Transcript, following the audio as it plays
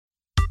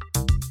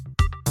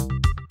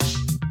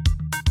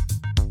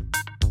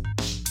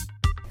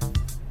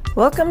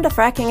Welcome to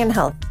Fracking and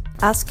Health.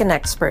 Ask an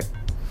expert.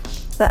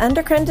 The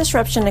Endocrine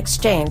Disruption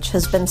Exchange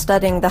has been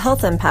studying the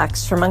health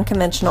impacts from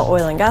unconventional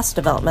oil and gas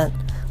development,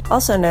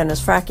 also known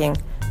as fracking,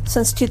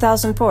 since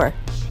 2004.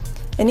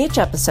 In each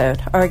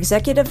episode, our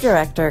executive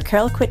director,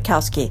 Carol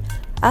Kwiatkowski,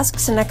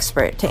 asks an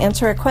expert to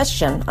answer a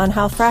question on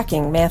how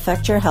fracking may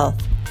affect your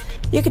health.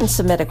 You can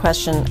submit a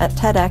question at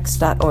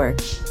tedx.org.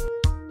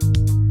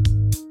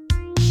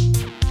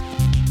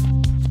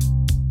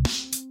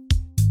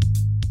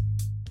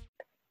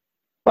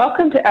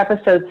 Welcome to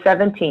episode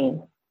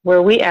 17,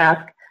 where we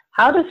ask,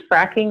 how does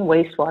fracking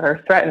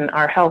wastewater threaten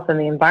our health and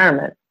the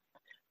environment?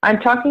 I'm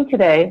talking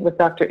today with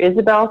Dr.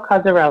 Isabel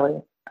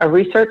Cazzarelli, a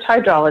research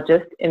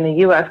hydrologist in the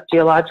U.S.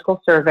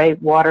 Geological Survey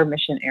Water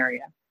Mission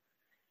Area.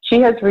 She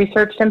has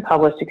researched and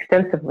published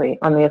extensively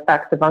on the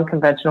effects of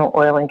unconventional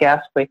oil and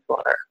gas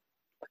wastewater.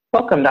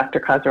 Welcome, Dr.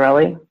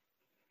 Cazzarelli.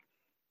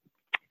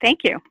 Thank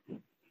you.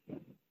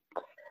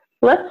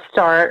 Let's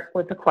start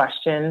with the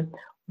question,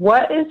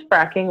 what is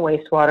fracking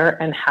wastewater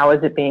and how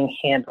is it being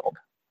handled?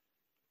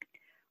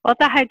 Well,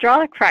 the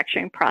hydraulic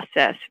fracturing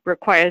process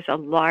requires a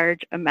large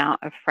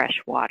amount of fresh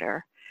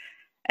water,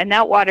 and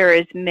that water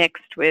is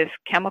mixed with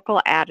chemical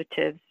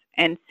additives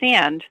and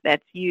sand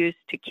that's used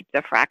to keep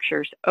the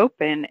fractures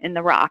open in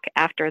the rock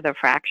after the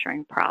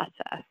fracturing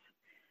process.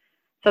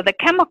 So the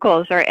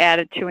chemicals are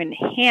added to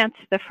enhance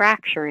the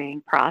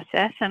fracturing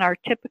process and are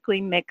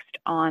typically mixed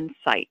on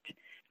site.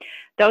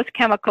 Those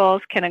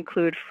chemicals can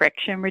include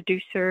friction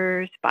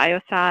reducers,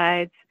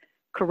 biocides,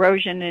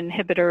 corrosion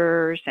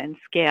inhibitors, and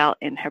scale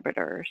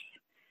inhibitors.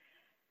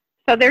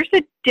 So there's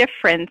a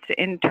difference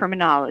in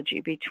terminology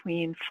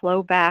between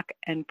flowback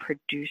and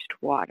produced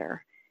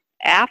water.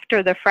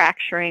 After the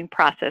fracturing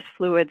process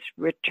fluids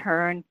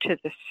return to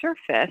the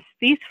surface,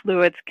 these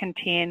fluids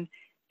contain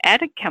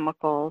added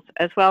chemicals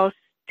as well as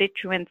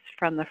constituents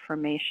from the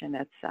formation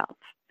itself.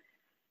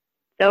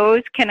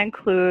 Those can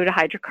include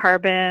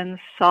hydrocarbons,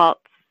 salts,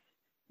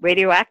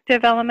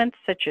 radioactive elements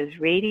such as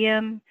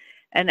radium,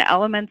 and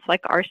elements like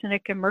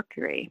arsenic and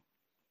mercury.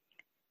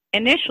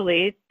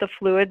 Initially, the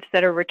fluids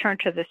that are returned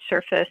to the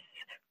surface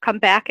come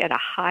back at a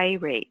high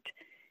rate.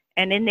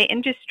 And in the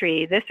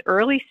industry, this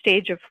early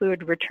stage of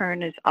fluid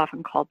return is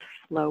often called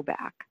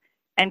flowback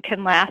and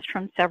can last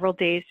from several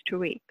days to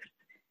weeks.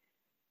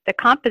 The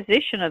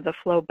composition of the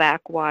flowback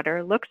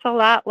water looks a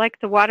lot like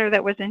the water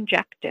that was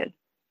injected.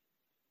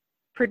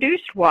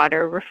 Produced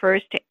water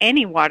refers to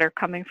any water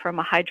coming from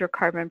a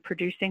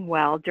hydrocarbon-producing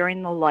well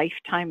during the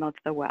lifetime of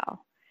the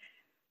well.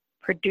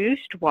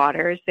 Produced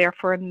water is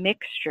therefore a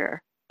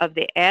mixture of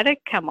the added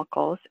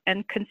chemicals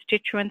and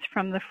constituents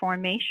from the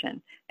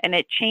formation, and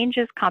it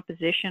changes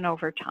composition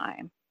over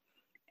time.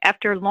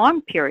 After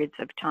long periods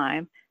of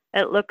time,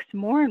 it looks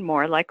more and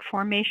more like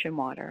formation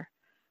water,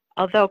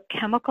 although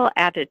chemical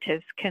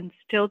additives can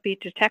still be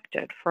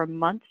detected for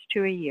months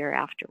to a year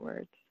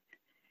afterwards.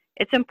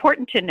 It's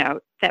important to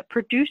note that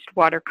produced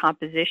water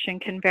composition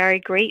can vary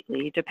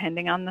greatly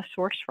depending on the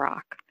source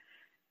rock.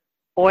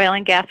 Oil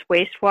and gas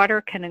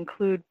wastewater can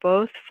include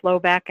both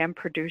flowback and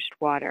produced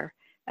water,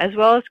 as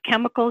well as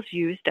chemicals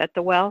used at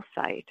the well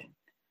site.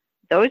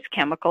 Those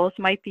chemicals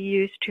might be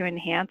used to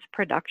enhance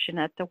production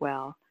at the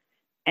well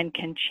and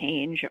can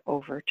change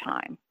over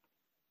time.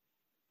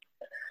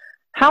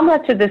 How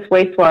much of this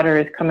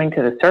wastewater is coming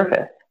to the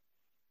surface?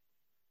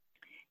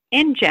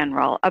 In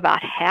general,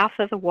 about half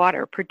of the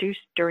water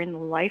produced during the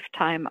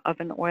lifetime of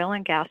an oil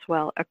and gas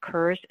well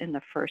occurs in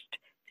the first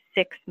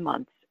 6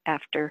 months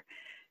after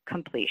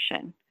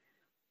completion.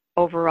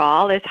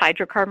 Overall, as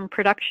hydrocarbon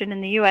production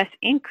in the U.S.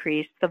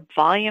 increased, the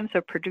volumes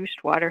of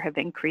produced water have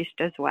increased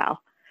as well.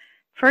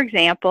 For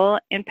example,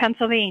 in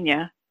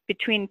Pennsylvania,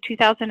 between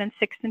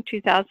 2006 and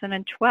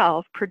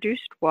 2012,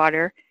 produced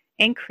water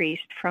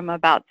increased from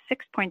about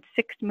 6.6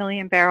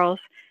 million barrels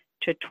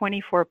to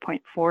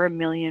 24.4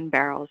 million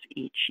barrels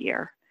each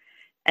year.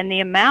 And the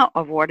amount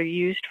of water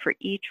used for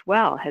each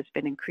well has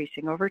been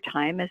increasing over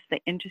time as the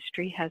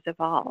industry has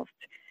evolved.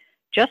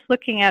 Just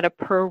looking at a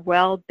per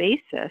well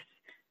basis,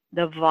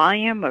 the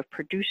volume of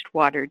produced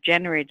water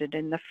generated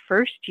in the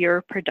first year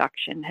of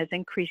production has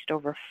increased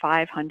over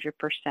 500%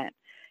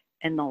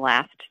 in the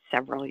last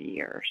several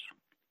years.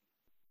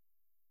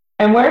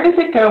 And where does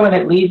it go when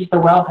it leaves the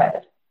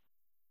wellhead?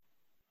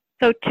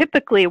 So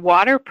typically,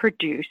 water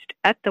produced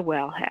at the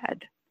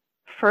wellhead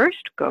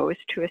first goes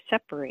to a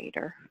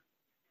separator.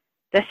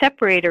 The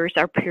separators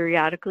are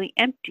periodically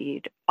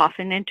emptied,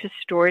 often into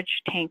storage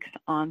tanks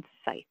on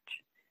site.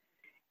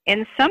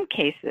 In some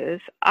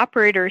cases,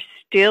 operators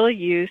still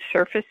use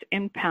surface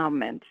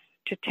impoundments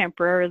to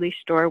temporarily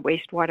store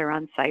wastewater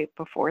on site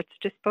before it's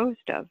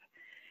disposed of.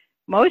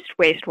 Most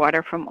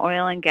wastewater from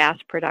oil and gas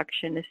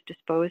production is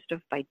disposed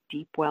of by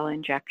deep well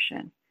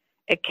injection.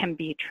 It can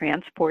be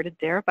transported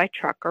there by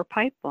truck or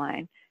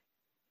pipeline.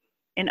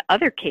 In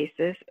other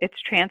cases, it's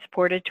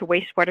transported to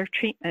wastewater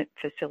treatment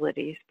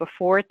facilities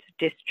before it's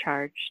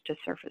discharged to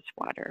surface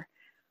water.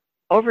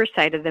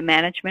 Oversight of the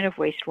management of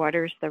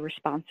wastewater is the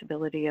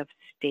responsibility of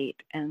state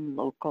and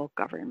local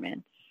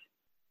governments.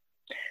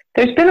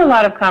 There's been a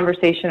lot of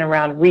conversation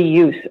around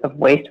reuse of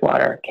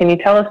wastewater. Can you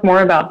tell us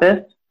more about this?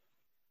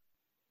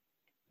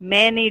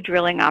 Many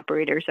drilling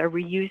operators are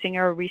reusing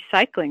or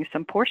recycling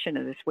some portion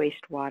of this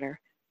wastewater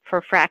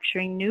for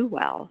fracturing new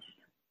wells.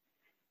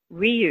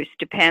 Reuse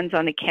depends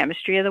on the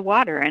chemistry of the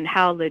water and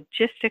how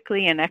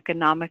logistically and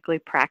economically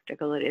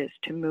practical it is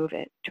to move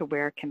it to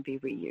where it can be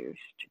reused.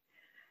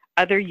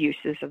 Other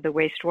uses of the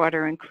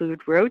wastewater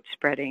include road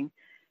spreading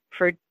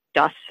for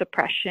dust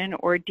suppression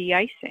or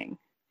de-icing.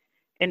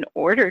 In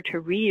order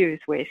to reuse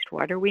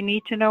wastewater, we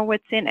need to know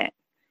what's in it.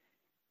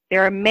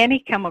 There are many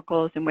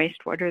chemicals in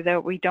wastewater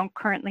that we don't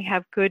currently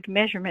have good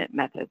measurement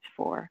methods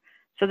for.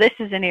 So this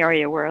is an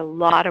area where a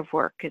lot of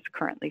work is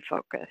currently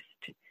focused.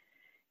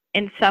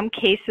 In some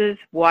cases,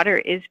 water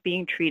is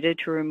being treated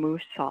to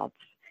remove salts,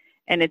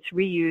 and it's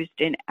reused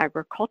in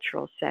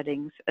agricultural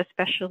settings,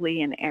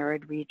 especially in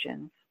arid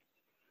regions.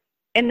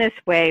 In this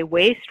way,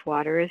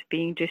 wastewater is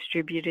being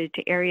distributed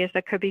to areas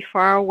that could be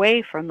far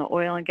away from the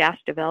oil and gas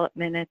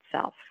development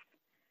itself.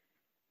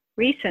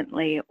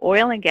 Recently,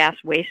 oil and gas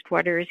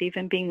wastewater is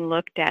even being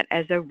looked at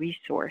as a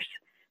resource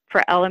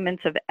for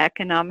elements of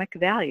economic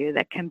value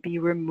that can be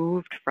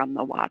removed from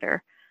the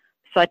water,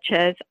 such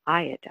as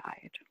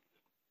iodide.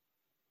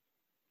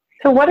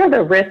 So what are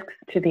the risks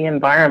to the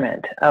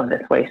environment of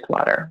this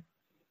wastewater?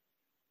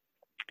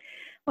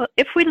 Well,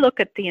 if we look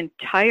at the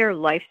entire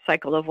life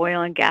cycle of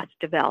oil and gas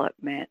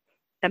development,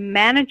 the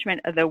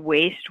management of the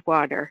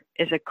wastewater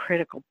is a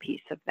critical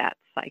piece of that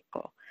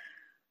cycle.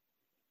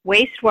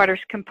 Wastewaters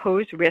can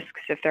pose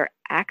risks if they're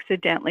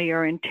accidentally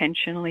or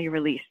intentionally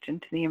released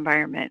into the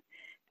environment,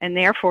 and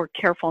therefore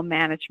careful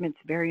management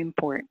is very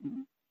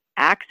important.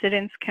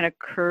 Accidents can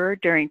occur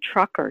during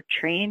truck or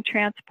train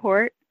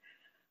transport.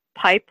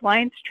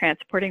 Pipelines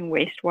transporting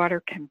wastewater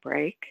can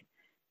break,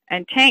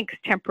 and tanks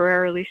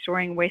temporarily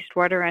storing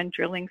wastewater on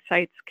drilling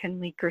sites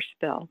can leak or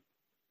spill.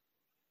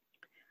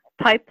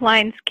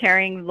 Pipelines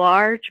carrying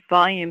large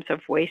volumes of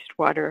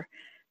wastewater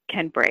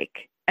can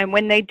break, and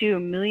when they do,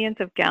 millions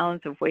of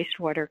gallons of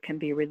wastewater can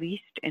be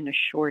released in a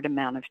short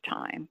amount of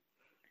time.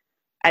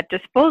 At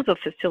disposal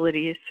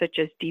facilities such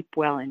as deep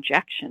well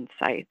injection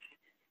sites,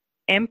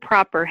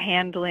 improper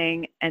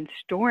handling and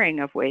storing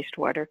of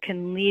wastewater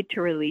can lead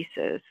to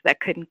releases that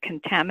can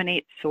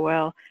contaminate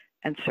soil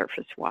and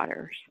surface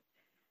waters.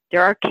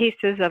 There are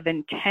cases of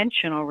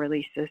intentional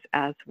releases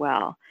as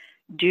well,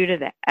 due to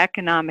the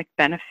economic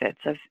benefits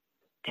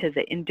to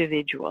the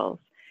individuals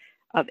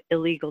of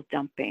illegal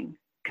dumping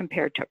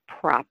compared to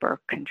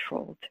proper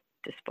controlled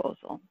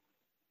disposal.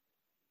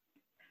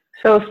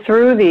 So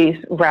through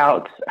these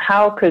routes,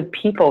 how could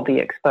people be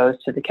exposed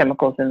to the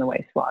chemicals in the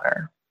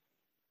wastewater?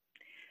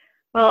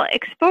 Well,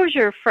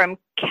 exposure from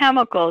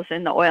chemicals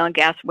in the oil and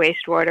gas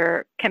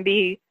wastewater can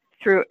be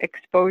through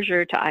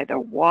exposure to either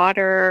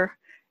water,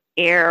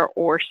 air,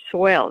 or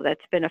soil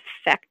that's been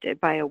affected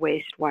by a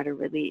wastewater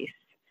release.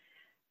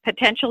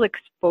 Potential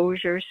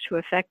exposures to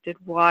affected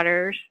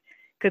waters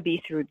could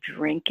be through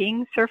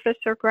drinking surface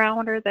or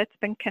groundwater that's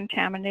been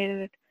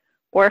contaminated,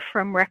 or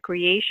from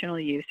recreational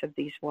use of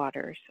these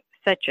waters,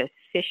 such as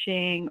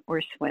fishing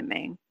or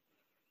swimming.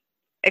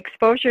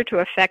 Exposure to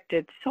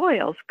affected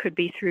soils could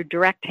be through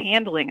direct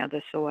handling of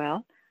the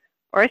soil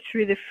or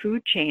through the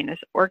food chain, as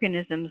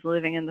organisms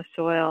living in the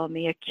soil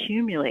may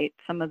accumulate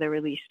some of the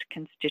released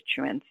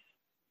constituents.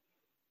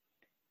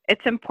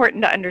 It's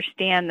important to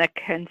understand that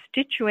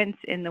constituents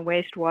in the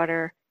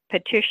wastewater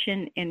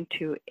partition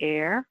into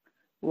air,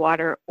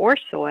 water, or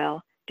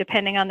soil,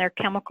 depending on their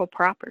chemical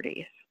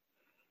properties.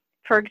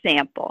 For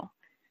example,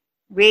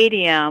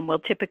 radium will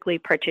typically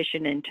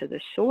partition into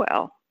the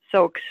soil,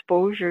 so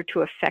exposure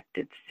to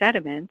affected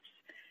sediments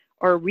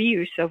or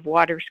reuse of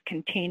waters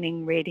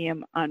containing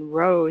radium on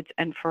roads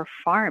and for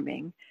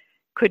farming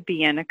could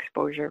be an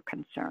exposure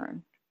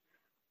concern.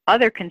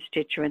 Other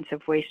constituents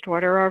of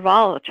wastewater are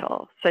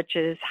volatile, such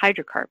as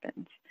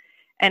hydrocarbons,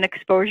 and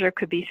exposure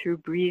could be through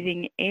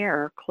breathing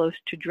air close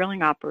to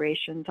drilling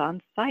operations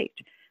on site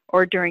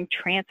or during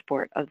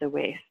transport of the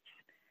wastes.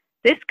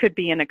 This could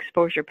be an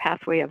exposure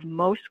pathway of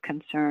most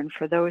concern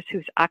for those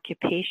whose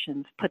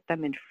occupations put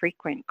them in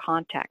frequent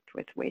contact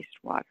with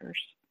wastewaters.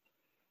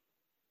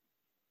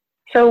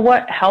 So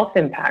what health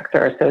impacts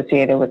are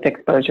associated with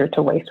exposure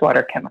to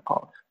wastewater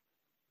chemicals?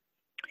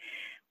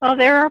 Well,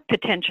 there are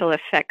potential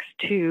effects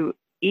to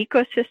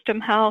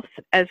ecosystem health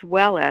as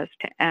well as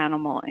to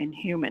animal and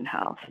human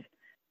health.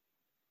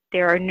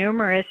 There are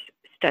numerous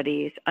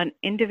studies on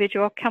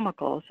individual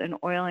chemicals in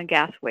oil and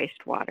gas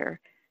wastewater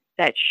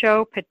that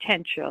show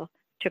potential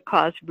to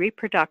cause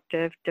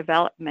reproductive,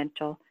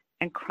 developmental,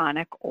 and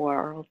chronic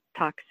oral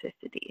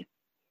toxicity.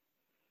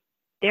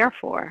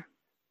 Therefore,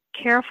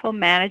 careful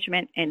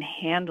management and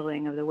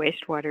handling of the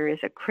wastewater is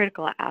a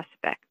critical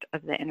aspect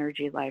of the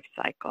energy life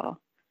cycle.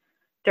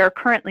 There are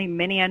currently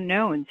many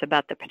unknowns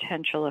about the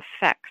potential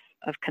effects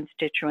of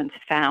constituents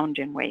found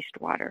in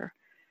wastewater.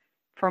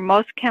 For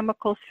most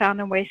chemicals found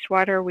in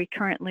wastewater, we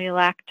currently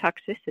lack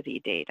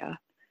toxicity data.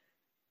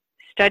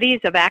 Studies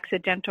of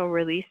accidental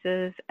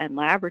releases and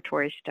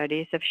laboratory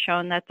studies have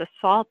shown that the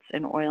salts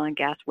in oil and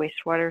gas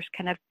wastewaters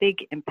can have big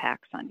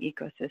impacts on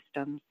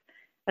ecosystems,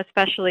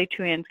 especially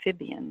to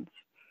amphibians.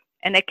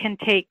 And it can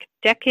take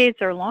decades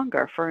or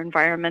longer for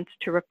environments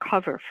to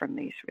recover from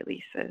these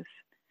releases.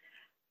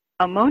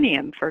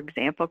 Ammonium, for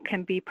example,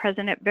 can be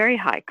present at very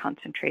high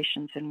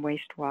concentrations in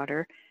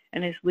wastewater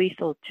and is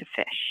lethal to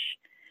fish.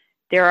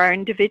 There are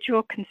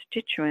individual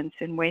constituents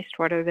in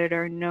wastewater that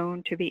are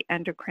known to be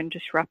endocrine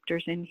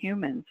disruptors in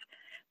humans,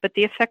 but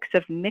the effects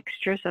of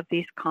mixtures of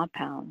these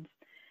compounds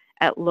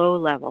at low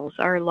levels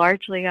are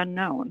largely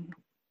unknown.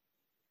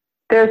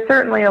 There's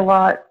certainly a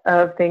lot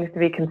of things to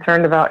be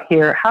concerned about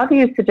here. How do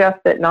you suggest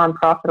that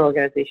nonprofit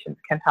organizations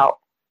can help?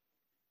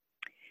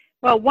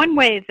 Well, one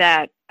way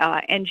that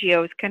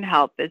NGOs can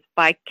help is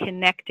by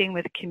connecting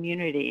with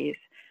communities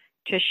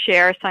to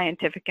share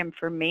scientific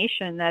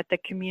information that the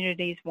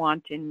communities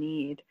want and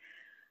need.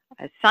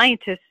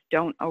 Scientists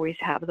don't always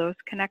have those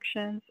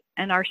connections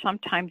and are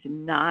sometimes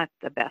not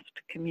the best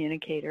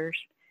communicators.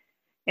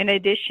 In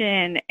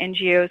addition,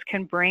 NGOs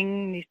can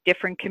bring these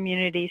different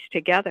communities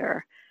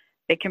together.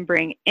 They can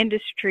bring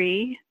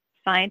industry,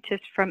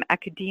 scientists from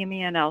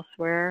academia and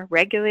elsewhere,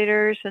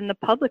 regulators, and the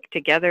public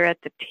together at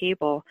the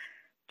table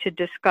to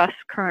discuss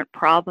current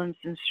problems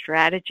and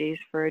strategies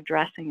for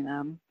addressing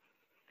them.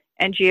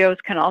 NGOs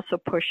can also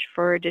push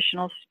for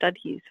additional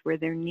studies where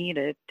they're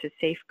needed to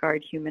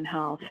safeguard human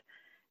health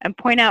and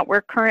point out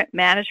where current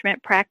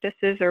management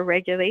practices or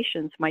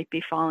regulations might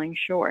be falling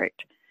short.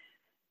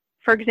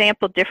 For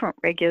example, different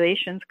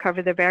regulations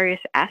cover the various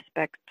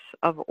aspects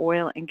of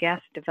oil and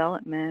gas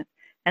development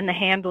and the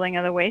handling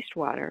of the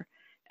wastewater,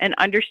 and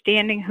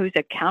understanding who's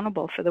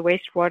accountable for the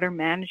wastewater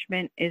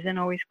management isn't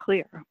always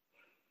clear.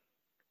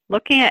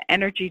 Looking at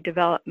energy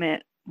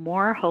development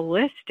more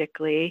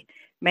holistically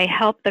may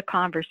help the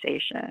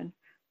conversation.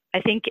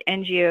 I think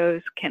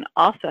NGOs can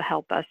also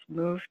help us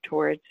move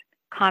towards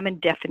common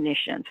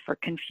definitions for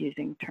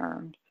confusing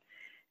terms.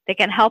 They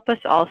can help us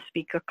all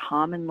speak a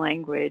common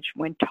language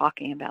when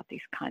talking about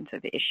these kinds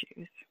of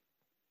issues.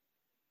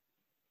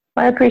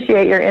 I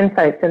appreciate your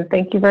insights, and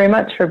thank you very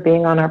much for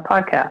being on our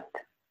podcast.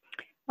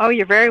 Oh,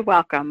 you're very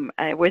welcome.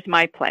 It was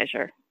my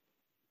pleasure.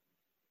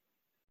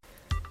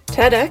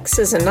 TEDx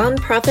is a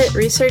nonprofit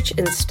research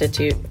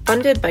institute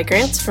funded by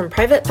grants from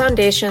private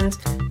foundations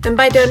and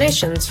by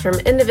donations from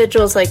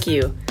individuals like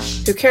you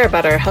who care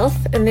about our health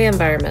and the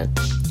environment.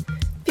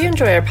 If you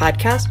enjoy our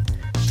podcast,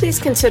 please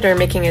consider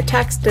making a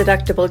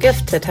tax-deductible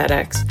gift to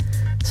TEDx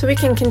so we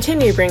can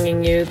continue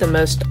bringing you the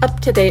most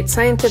up-to-date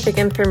scientific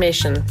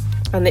information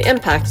on the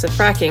impacts of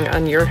fracking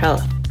on your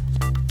health.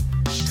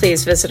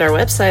 Please visit our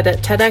website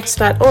at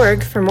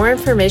TEDx.org for more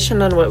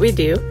information on what we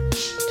do,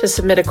 to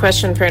submit a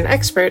question for an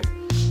expert,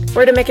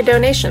 or to make a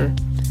donation.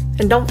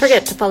 And don't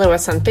forget to follow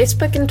us on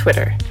Facebook and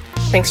Twitter.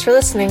 Thanks for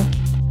listening.